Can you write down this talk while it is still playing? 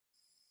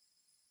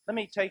Let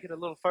me take it a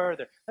little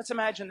further. Let's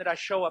imagine that I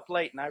show up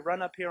late and I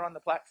run up here on the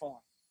platform.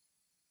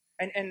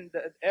 And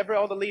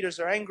all the leaders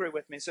are angry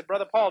with me. Said,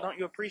 Brother Paul, don't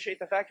you appreciate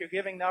the fact you're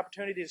giving the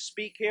opportunity to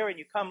speak here and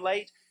you come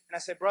late? And I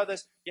said,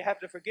 brothers, you have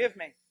to forgive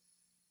me.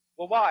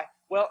 Well, why?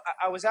 Well,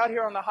 I was out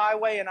here on the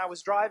highway and I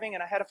was driving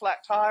and I had a flat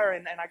tire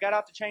and I got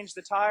out to change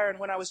the tire. And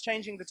when I was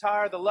changing the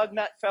tire, the lug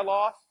nut fell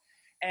off.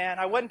 And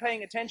I wasn't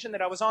paying attention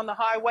that I was on the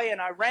highway and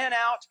I ran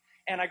out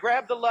and I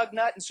grabbed the lug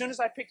nut. And as soon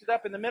as I picked it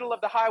up in the middle of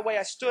the highway,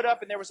 I stood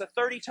up and there was a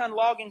 30-ton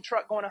logging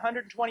truck going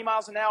 120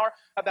 miles an hour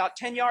about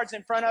 10 yards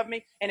in front of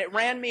me, and it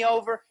ran me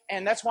over,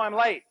 and that's why I'm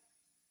late.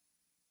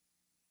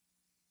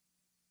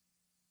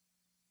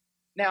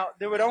 Now,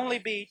 there would only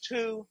be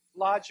two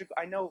logical,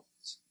 I know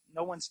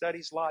no one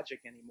studies logic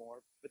anymore,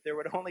 but there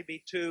would only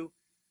be two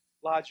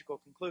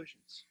logical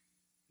conclusions.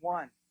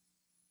 One,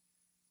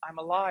 I'm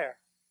a liar.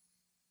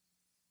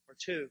 Or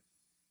two,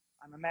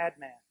 I'm a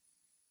madman.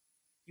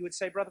 You would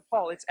say, Brother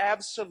Paul, it's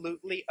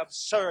absolutely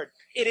absurd.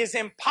 It is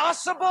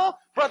impossible,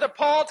 Brother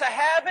Paul, to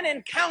have an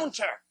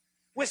encounter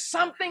with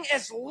something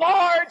as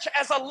large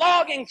as a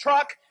logging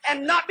truck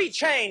and not be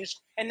changed.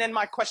 And then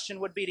my question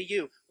would be to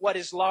you, what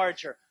is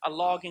larger, a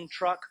logging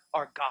truck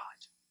or God?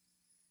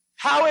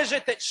 How is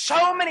it that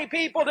so many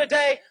people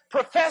today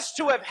profess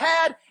to have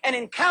had an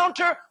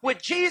encounter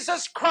with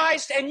Jesus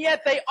Christ and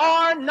yet they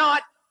are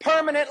not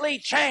permanently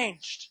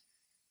changed?